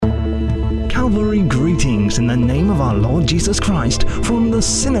Calvary greetings in the name of our Lord Jesus Christ from the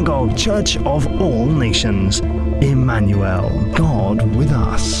Synagogue Church of All Nations. Emmanuel, God with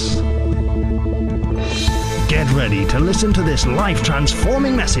us. Get ready to listen to this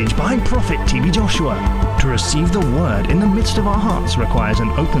life-transforming message by Prophet TB Joshua. To receive the word in the midst of our hearts requires an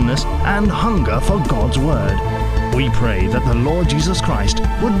openness and hunger for God's word. We pray that the Lord Jesus Christ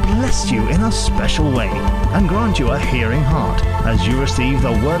would bless you in a special way and grant you a hearing heart as you receive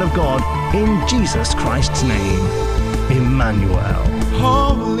the word of God in Jesus Christ's name. Emmanuel.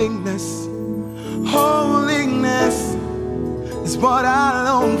 Holiness, holiness is what I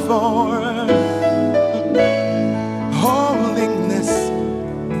long for. Holiness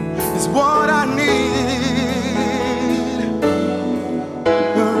is what I need.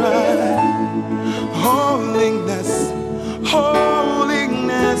 Right. Holiness,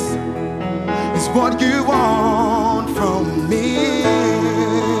 holiness is what you want from me.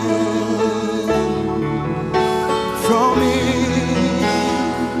 From me.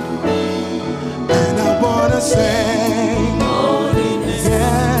 And I wanna sing holiness,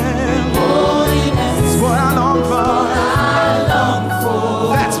 yeah. Holiness is what I long for.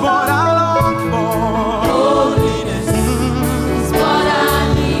 That's what I long for. Holiness is what I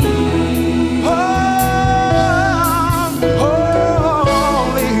need. Holiness,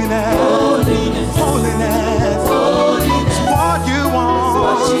 holiness, holiness, holiness is what you want.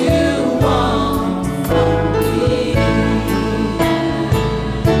 It's what you want from me.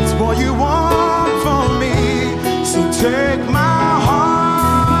 It's what you want from me. So take my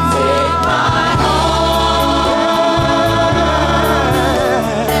heart. Take my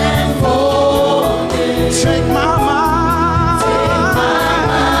take my mind,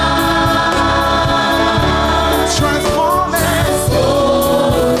 transform it,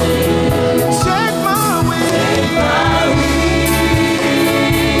 take my will,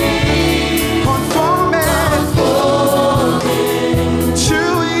 conform it to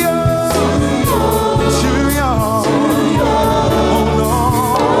yours,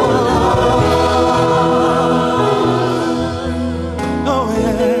 oh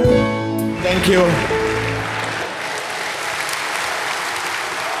yeah. Thank you.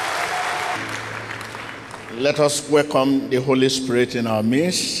 Let us welcome the Holy Spirit in our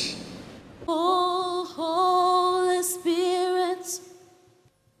midst. Oh, Holy Spirit,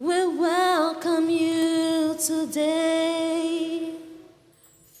 we welcome you today.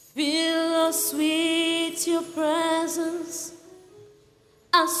 Fill us with your presence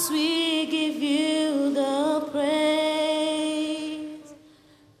as we give you the praise.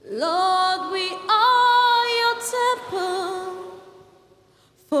 Lord, we are your temple,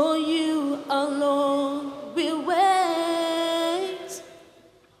 for you alone we wait.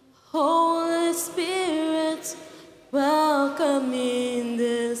 Holy Spirit, welcome in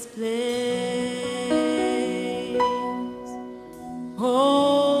this place.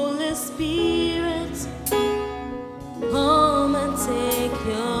 Holy Spirit, come and take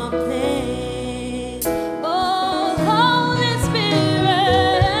your place. Oh, Holy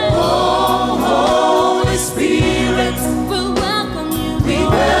Spirit, oh, Holy Spirit, we welcome you. We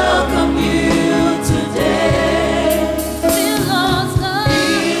welcome you.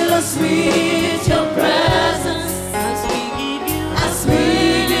 With your presence as we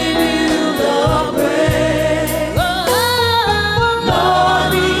give you the praise. Lord,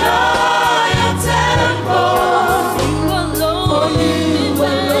 we are your temple. For you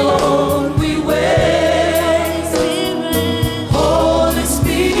alone we wait. Holy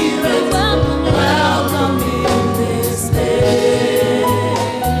Spirit, welcome in this day.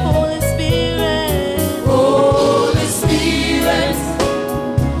 Holy Spirit,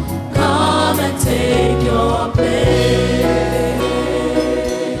 come and take your place.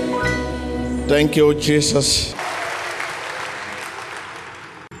 Thank you, Jesus.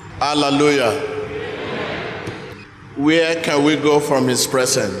 Hallelujah. Where can we go from his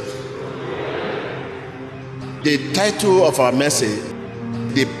presence? The title of our message,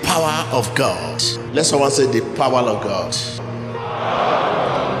 the power of God. Let someone say the power of God.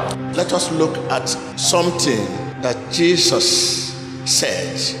 Let us look at something that Jesus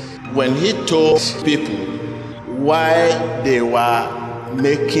said when he told people why they were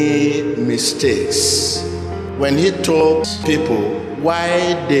making mistakes. When he told people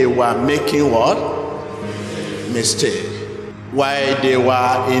why they were making what? Mistake. Why they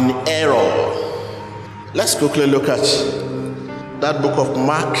were in error. Let's quickly look at that book of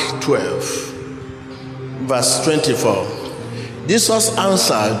Mark 12, verse 24. Jesus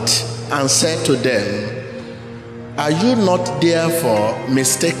answered and said to them, "Are you not therefore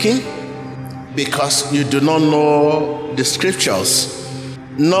mistaken, because you do not know the scriptures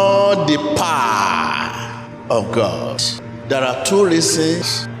nor the power of God. There are two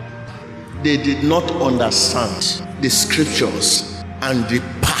reasons they did not understand the scriptures and the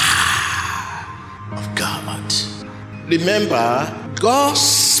power of God. Remember,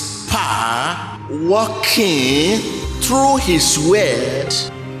 God's power working through His word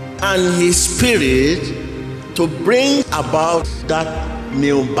and His spirit to bring about that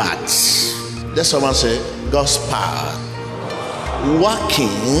new birth. Let someone say, God's power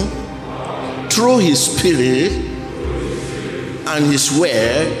working through His spirit and His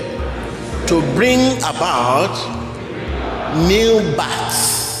word to bring about new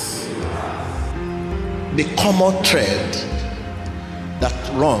birth. The common thread that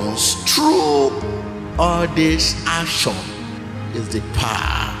runs through all this action is the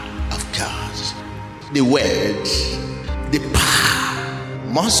power of God. The word, the power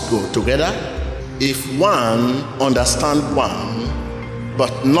must go together. If one understands one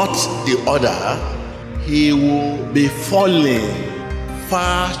but not the other, he will be falling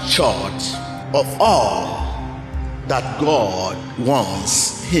far short of all that God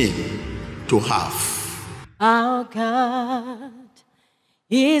wants him to have. Our God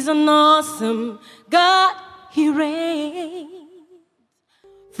is an awesome God. He reigns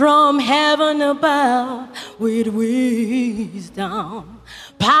from heaven above with wisdom,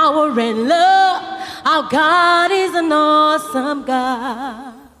 power, and love. Our God is an awesome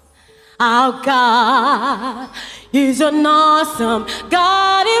God. Our God is an awesome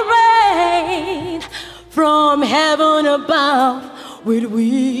God. He reigns from heaven above with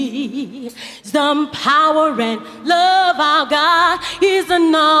wisdom, power, and love. Our God is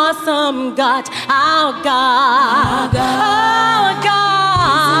an awesome God. Our God, our God is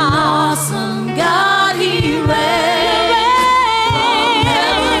an awesome God. He reigns from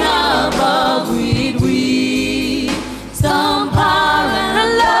heaven above with wisdom, power,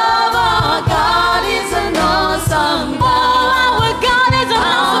 and love. Our God is an awesome God. Our God is an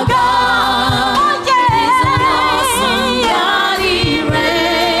awesome God. Oh, yeah. He's an awesome God. He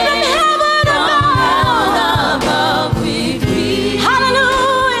reigns from heaven above with wisdom,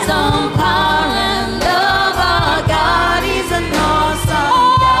 hallelujah, power, and love. Our God is an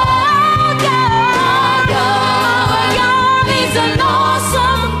awesome God. Our God is an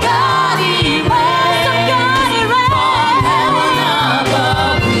awesome God. He reigns from heaven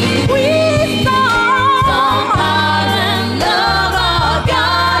above with wisdom, power, and love. Our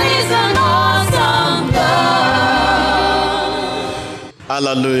God is an awesome God.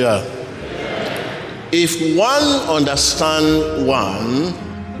 Hallelujah. If one understands one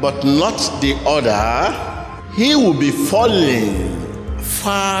but not the other, he will be falling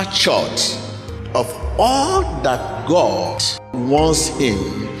far short of all that God wants him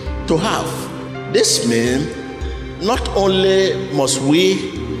to have. This means not only must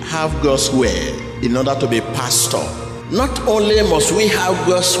we have God's word in order to be pastor, not only must we have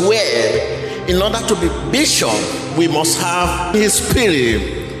God's word in order to be bishop, we must have His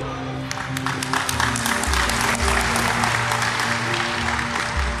spirit.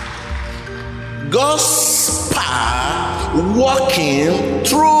 God's power working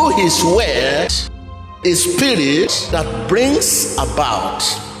through His word, His spirit that brings about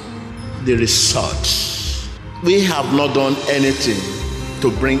the result. We have not done anything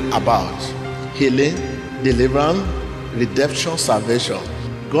to bring about healing, deliverance, redemption, salvation.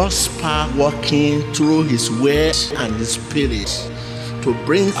 God's power working through His word and His spirit to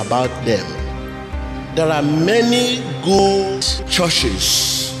bring about them. There are many good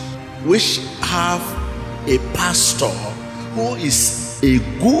churches which have a pastor who is a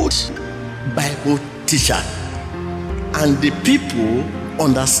good Bible teacher, and the people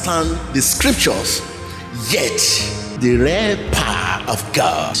understand the scriptures, yet the real power of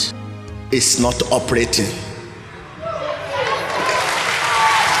God is not operating.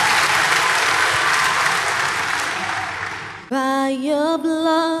 By your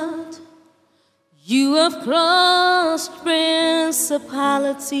blood, you have crushed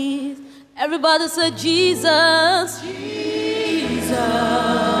principalities. Everybody say Jesus, Jesus.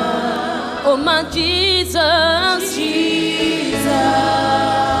 Oh my Jesus, Jesus.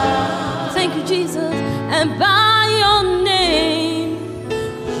 Thank you, Jesus. And by your name,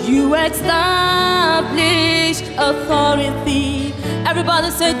 you established authority. Everybody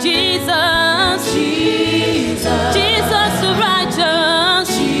say Jesus, Jesus. Jesus the righteous,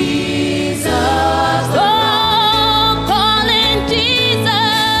 Jesus. Oh, calling Jesus.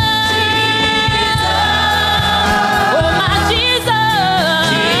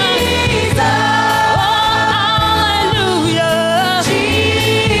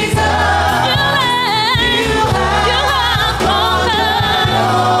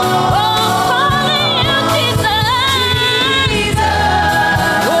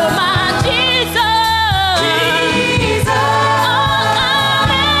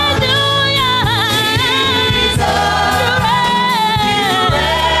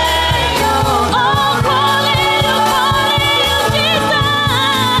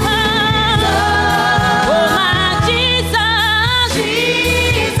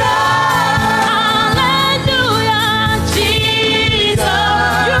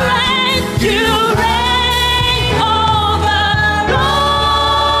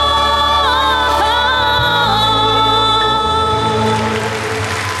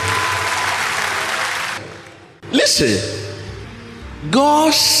 Listen,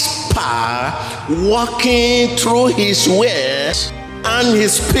 God's power working through his word and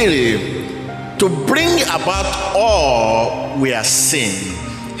his spirit to bring about all we are seeing: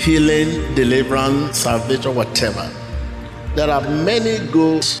 healing, deliverance, salvation, whatever. There are many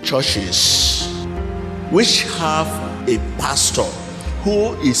good churches which have a pastor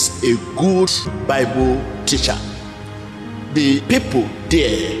who is a good Bible teacher. The people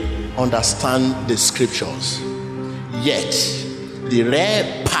there understand the scriptures, yet the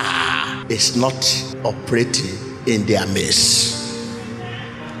rare power is not operating in their midst.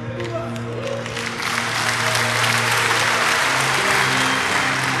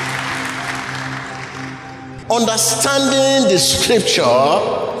 Understanding the scripture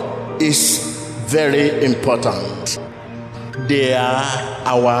is very important. They are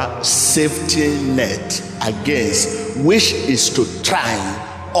our safety net against which is to try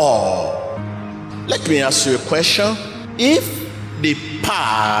all. Let me ask you a question. If the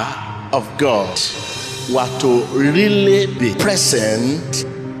power of God were to really be present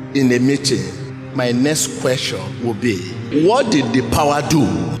in a meeting, my next question would be, what did the power do?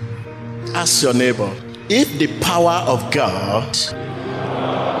 Ask your neighbor. If the power of God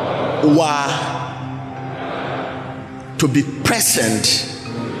were to be present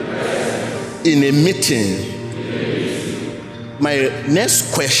in a meeting, my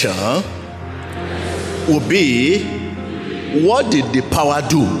next question would be, what did the power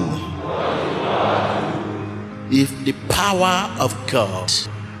do? If the power of God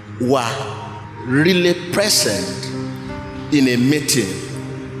were really present in a meeting,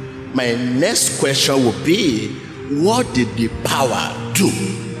 my next question would be, what did the power do?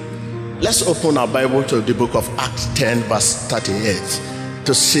 Let's open our Bible to the book of Acts 10 verse 38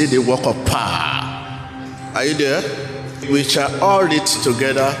 to see the work of power. Are you there? We shall all read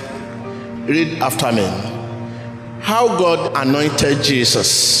together. Read after me. How God anointed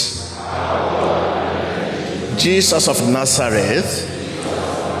Jesus, Jesus of Nazareth,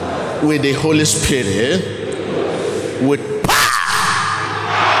 with the Holy Spirit, with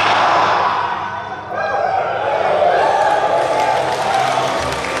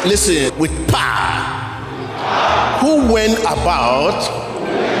listen, with power, who went about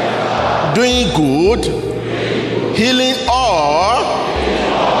doing good, healing all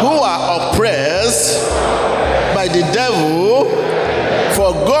who are oppressed by the devil,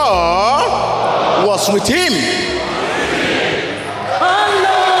 for God was with him.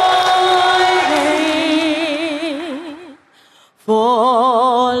 Anointing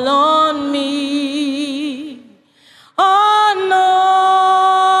fall on me.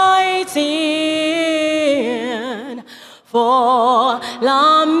 Anointing fall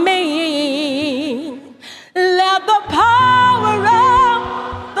on me. Let the power of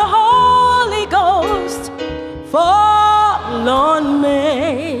the Holy Ghost fall on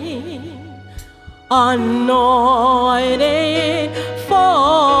me. Anointing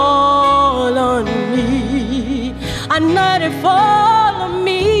fall on me. Anointing fall on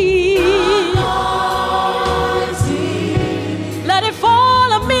me. Let it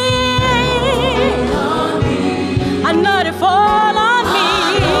fall on me. Anointing fall on me.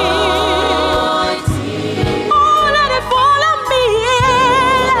 Oh, let it fall on me.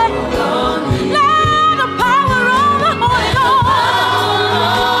 Let the power of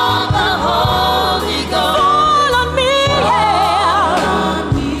the Holy Ghost fall on me.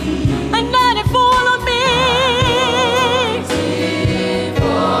 Anointing fall on me.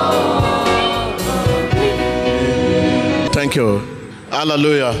 Thank you.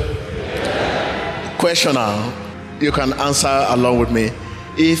 Hallelujah. Question now. You can answer along with me.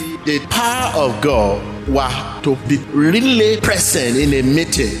 If the power of God were to be really present in a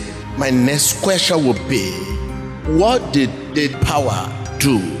meeting, my next question would be, what did the power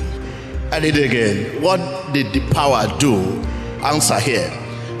do? I read it again. What did the power do? Answer here.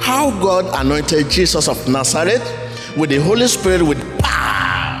 How God anointed Jesus of Nazareth with the Holy Spirit with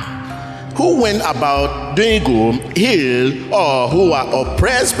power, who went about doing good, heal all who are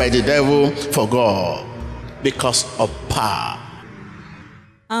oppressed by the devil, for God, because of power.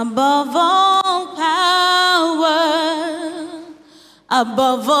 Above all power,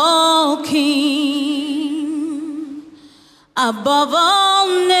 above all king, above all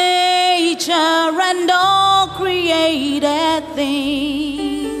nature and all created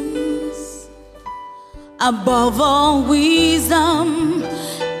things, above all wisdom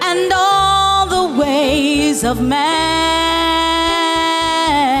and all the ways of man,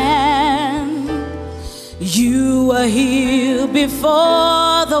 you were here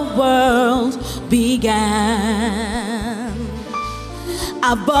before the world began.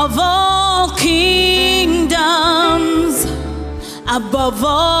 Above all kingdoms above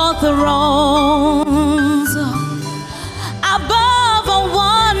all thrones, above all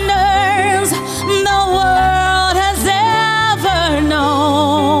wonders the world has ever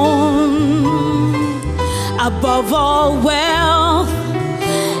known, above all wealth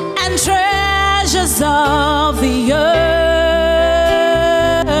and treasures of the earth.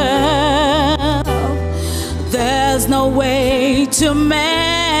 There's no way to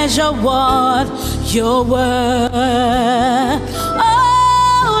measure what you're worth.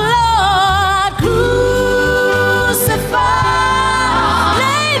 Oh Lord, crucified,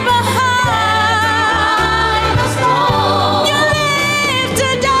 laid behind the stone, you lived to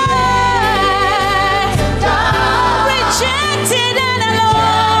die, rejected and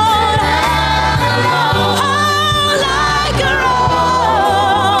alone, oh, like a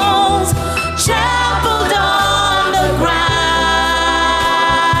rose, trampled on the ground.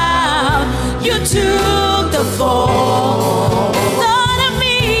 You took the fall, thought of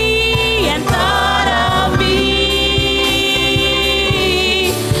me and thought of me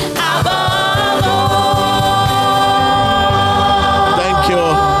above all. Thank you.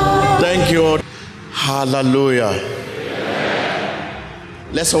 Thank you. Hallelujah.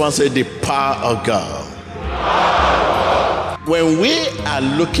 Let someone say the power of God. When we are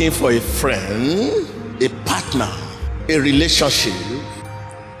looking for a friend, a partner, a relationship,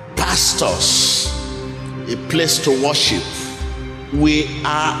 pastors, a place to worship, we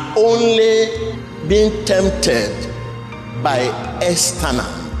are only being tempted by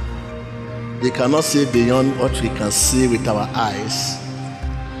external. We cannot see beyond what we can see with our eyes.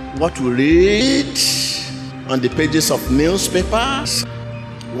 What we read on the pages of newspapers,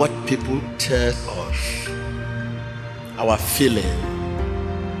 what people tell us, our feeling.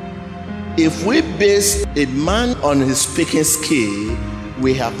 If we base a man on his speaking skill,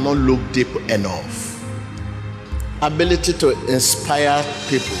 we have not looked deep enough. Ability to inspire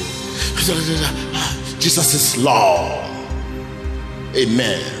people. Jesus is Lord.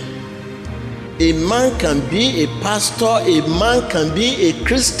 Amen. A man can be a pastor, a man can be a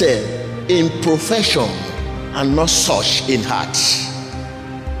Christian in profession and not such in heart.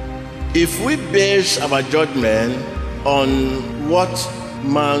 If we base our judgment on what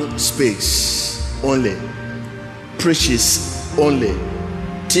man speaks only, preaches only,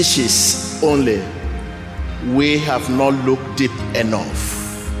 teaches only, we have not looked deep enough.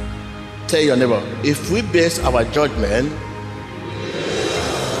 Tell your neighbor, if we base our judgment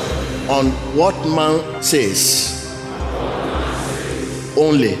on what man says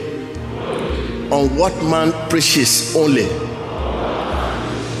only, on what man preaches only,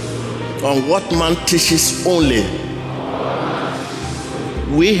 on what man teaches only,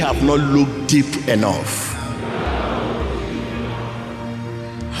 we have not looked deep enough.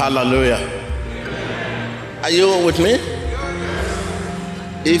 Hallelujah. Are you with me?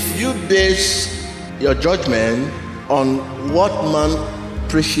 If you base your judgment on what man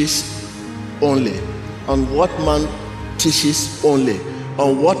preaches only, on what man teaches only,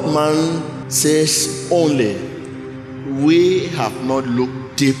 on what man says only, we have not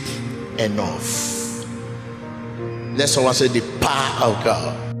looked deep enough. Let someone say the power of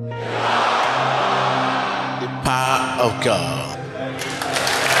God. The power of God.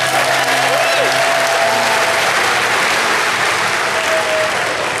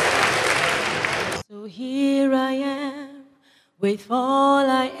 So here I am, with all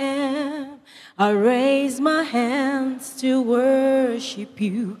I am. I raise my hands to worship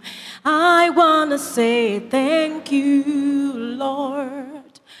you. I want to say thank you,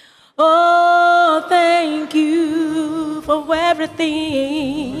 Lord. Oh, thank you for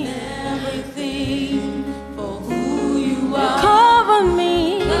everything. Everything for who you are. Cover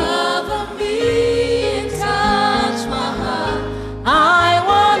me. Cover me and touch my heart. I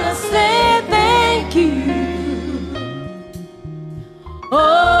want to say thank you.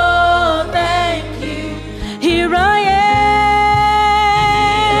 Oh, thank you. Here I am.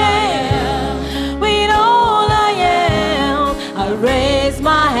 With all I am, I raise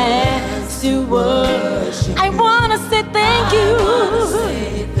my hands to worship. I want to say thank you.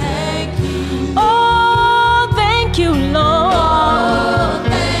 Say thank you. Oh, thank you, Lord. Oh,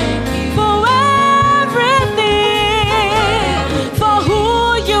 thank you. For everything, for who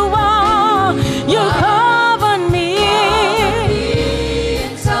you are, you cover me.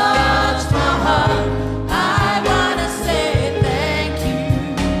 And touch my heart. I wanna say thank you.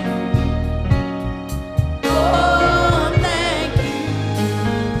 Oh, thank you.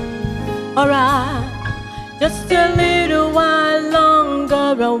 Alright, just a little while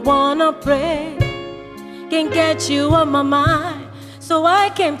longer, I wanna pray. Can't get you on my mind, so I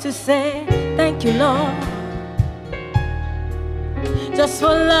came to say thank you, Lord. just for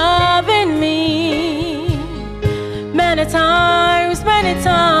loving me. Many times, many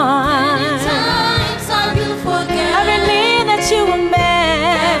times. Many times I will forget I believe that you were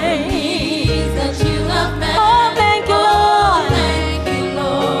made. that you have made. Oh, thank you, Lord. Thank you,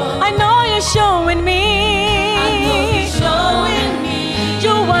 Lord. I know you're showing me. I know you're showing me.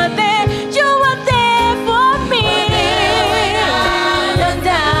 You were there for me. You're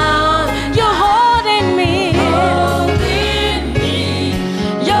down, you're holding me. Holding me.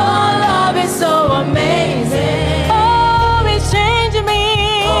 Your love is so amazing. Oh, it's changing me.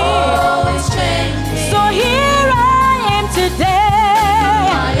 Oh, it's changed me. So here I am today.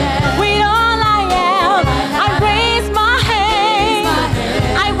 With all I am, I raise my hand.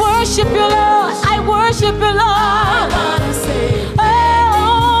 I worship you, Lord. I worship you, Lord. I wanna say Oh,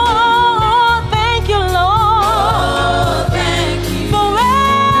 thank you, Lord, thank you. for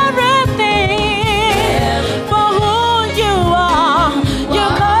everything, for who you are. You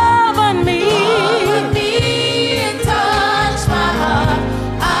covered me. Cover me and touch my heart.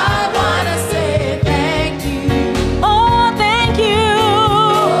 I wanna say thank you. Oh, thank you.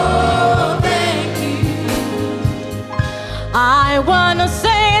 Oh, thank you. I wanna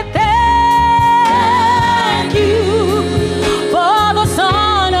say thank you for the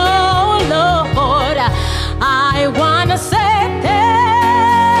Son, oh Lord. I wanna say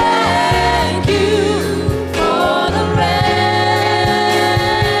thank you For the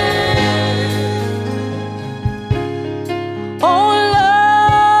oh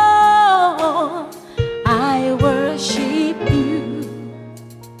Lord. I worship you.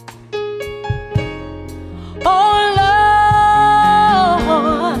 Oh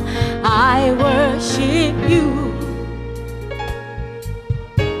Lord, I worship you.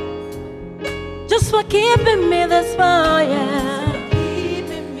 Just for keeping me this far, yeah.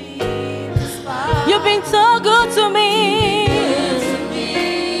 keeping me this far. You've been so good to me. To me,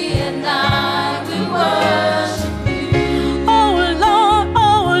 and I will worship you. Oh Lord,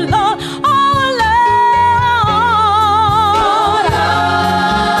 oh Lord, oh Lord.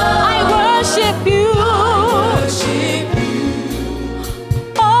 I worship you. Worship you.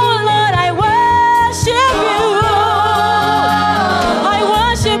 Oh Lord, I worship you. I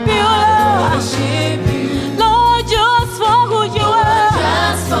worship you, Lord. Worship you. Lord, just for who you are.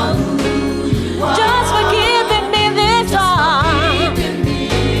 Just for who you are. Just for keeping me this far. Keeping me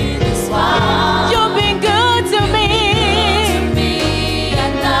this far. You've been good to me. To me,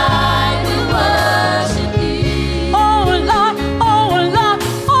 and I will worship you. Oh Lord, oh Lord,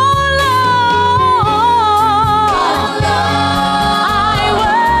 oh Lord. I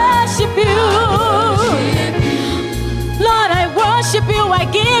worship you. Lord, I worship you. I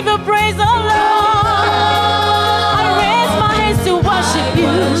give you praise, oh Lord. I raise my hands to worship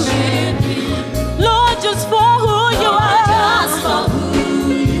you. Lord, just for who you are. Just for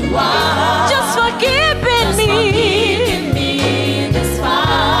who you are. Just for keeping me. Keeping me this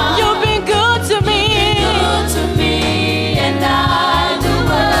far. You've been good to me. Good to me, and I will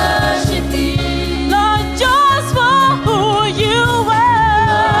worship you. Lord, just for who you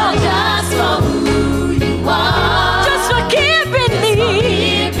are. Just for who you are. Just for keeping me.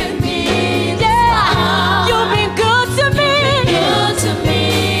 Keeping me this Yeah, far. you've been good to me. Good to me,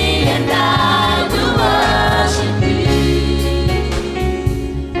 and I will worship you.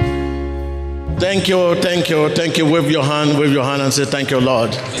 Thank you, thank you, thank you. Wave your hand and say, thank you,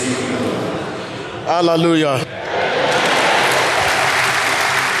 Lord. Hallelujah.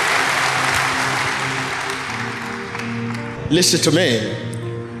 Listen to me.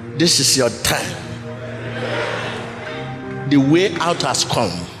 This is your time. The way out has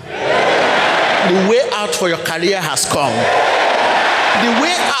come. The way out for your career has come. The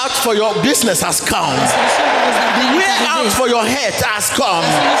way out for your business has come. The way out for your health has come.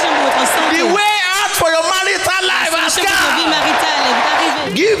 The way out for your marital life has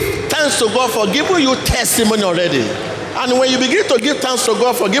come. Give thanks to God for giving you testimony already. And when you begin to give thanks to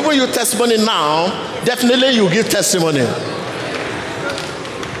God for giving you testimony now, definitely you give testimony.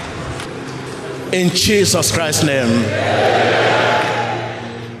 In Jesus Christ's name.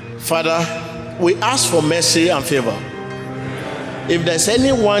 Father, we ask for mercy and favor. If there's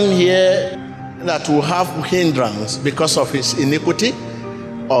anyone here that will have hindrance because of his iniquity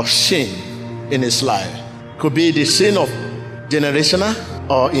or sin in his life, could be the sin of generational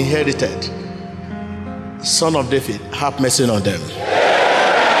or inherited, Son of David, have mercy on them.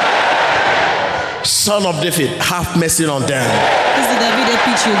 Son of David, have mercy on them.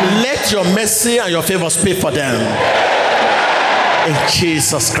 Let your mercy and your favor speak for them. In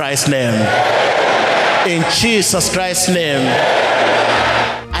Jesus Christ's name. In Jesus Christ's name.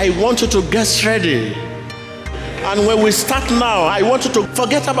 I want you to get ready And when we start now, I want you to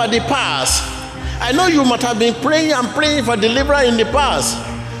forget about the past. I know you must have been praying and praying for deliverance in the past.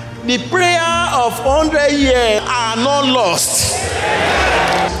 The prayer of 100 years are not lost.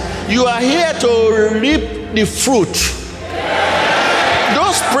 You are here to reap the fruit.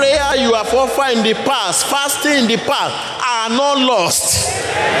 Those prayers you have offered in the past, fasting in the past, are not lost.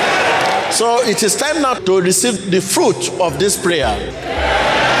 So it is time now to receive the fruit of this prayer.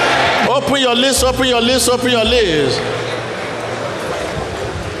 Open your lips, open your lips, open your lips.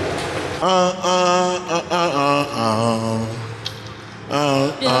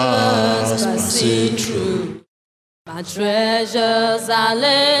 Passing through. My treasures are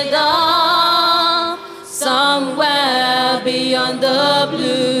laid up somewhere beyond the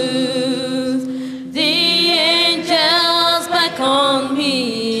blues. The angels beckon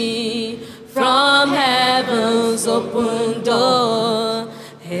me from heaven's open door,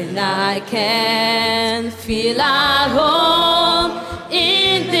 and I can feel at home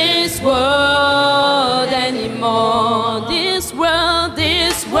in this world anymore. This world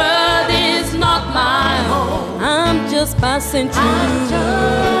is not my home. I'm just passing through.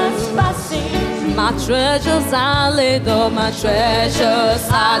 My treasures are laid up, my treasures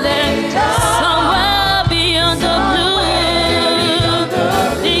are laid up somewhere beyond the blue.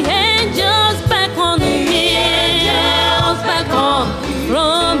 The angels beckon me, angels beckon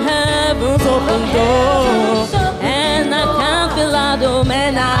from heaven's open door, and I can feel at home,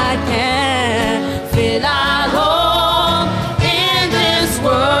 and I can feel at home in this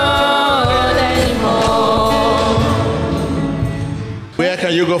world anymore. Where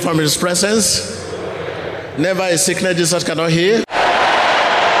can you go from his presence? Never a sickness Jesus cannot heal.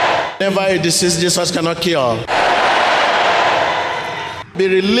 Never a disease Jesus cannot cure. Be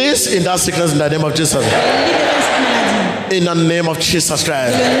released in that sickness in the name of Jesus. In the name of Jesus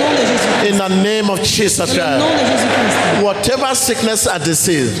Christ. In the name of Jesus Christ. Whatever sickness or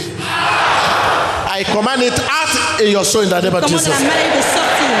disease, I command it out in your soul in the name of Jesus.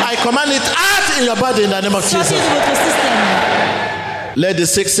 I command it out in your body in the name of Jesus. Let the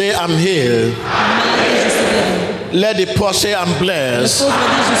sick say, I'm healed. Let the poor say, I'm blessed.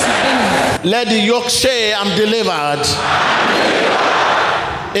 Let the yoke say, I'm delivered.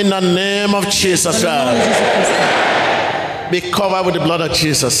 In the name of Jesus Christ. Be covered with the blood of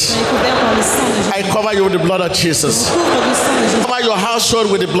Jesus. I cover you with the blood of Jesus. Cover your household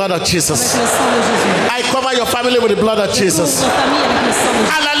with the blood of Jesus. I cover your family with the blood of Jesus.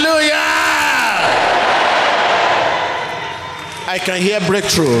 Hallelujah! I can hear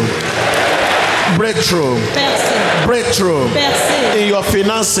breakthrough. Breakthrough. Breakthrough in your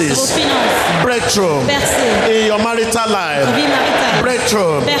finances. Breakthrough in your marital life.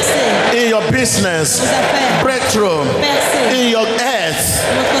 Breakthrough in your business. Breakthrough in your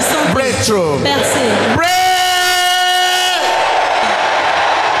health. Breakthrough.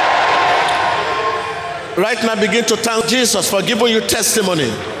 Right now, begin to thank Jesus for giving you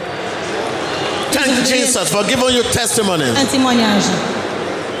testimony. Thank Jesus for giving you testimony. Un témoignage.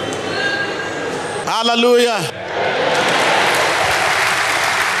 Hallelujah.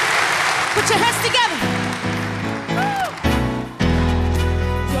 Put your hands together.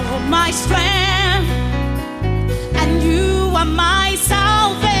 You're my strength, and you are my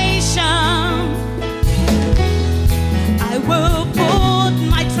salvation. I will put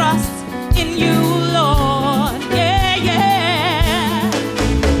my trust in you, Lord. Yeah, yeah.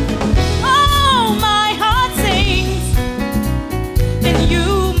 Oh, my heart sings. In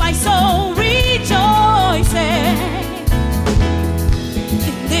you, my soul rejoices.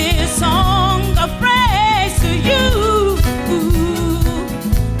 In this song of praise to you,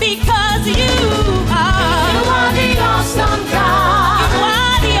 because you are the awesome God.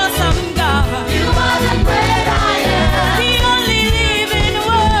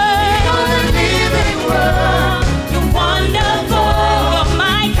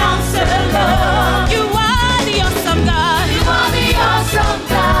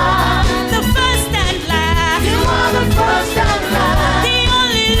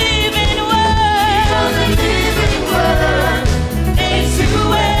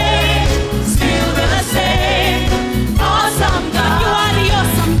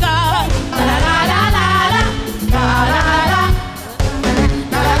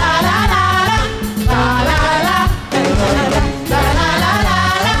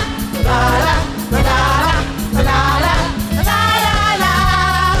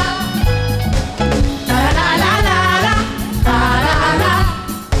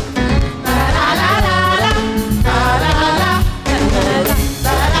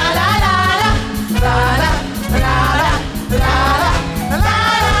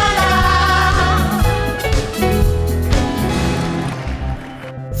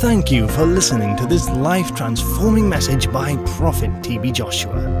 Thank you for listening to this life-transforming message by Prophet TB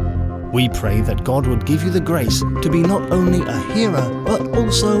Joshua. We pray that God would give you the grace to be not only a hearer, but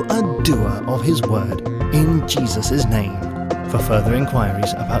also a doer of His word, in Jesus' name. For further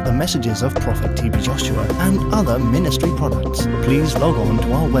inquiries about the messages of Prophet TB Joshua and other ministry products, please log on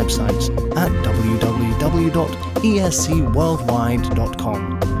to our websites at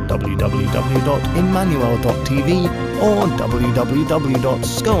www.escworldwide.com, www.emmanuel.tv, or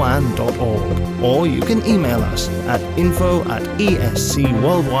www.scoan.org. Or you can email us at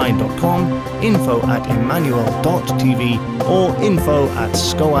info@escworldwide.com, info@emmanuel.tv, or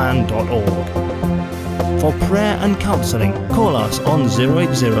info@scoan.org. For prayer and counselling, call us on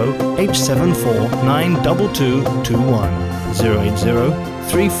 080-874-92221,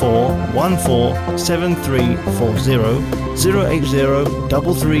 080-3414-7340,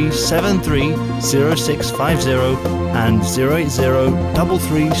 080-3373-0650, and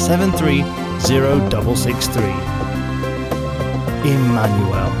 080-3373-0663.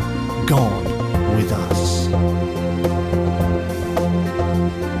 Emmanuel, God with us.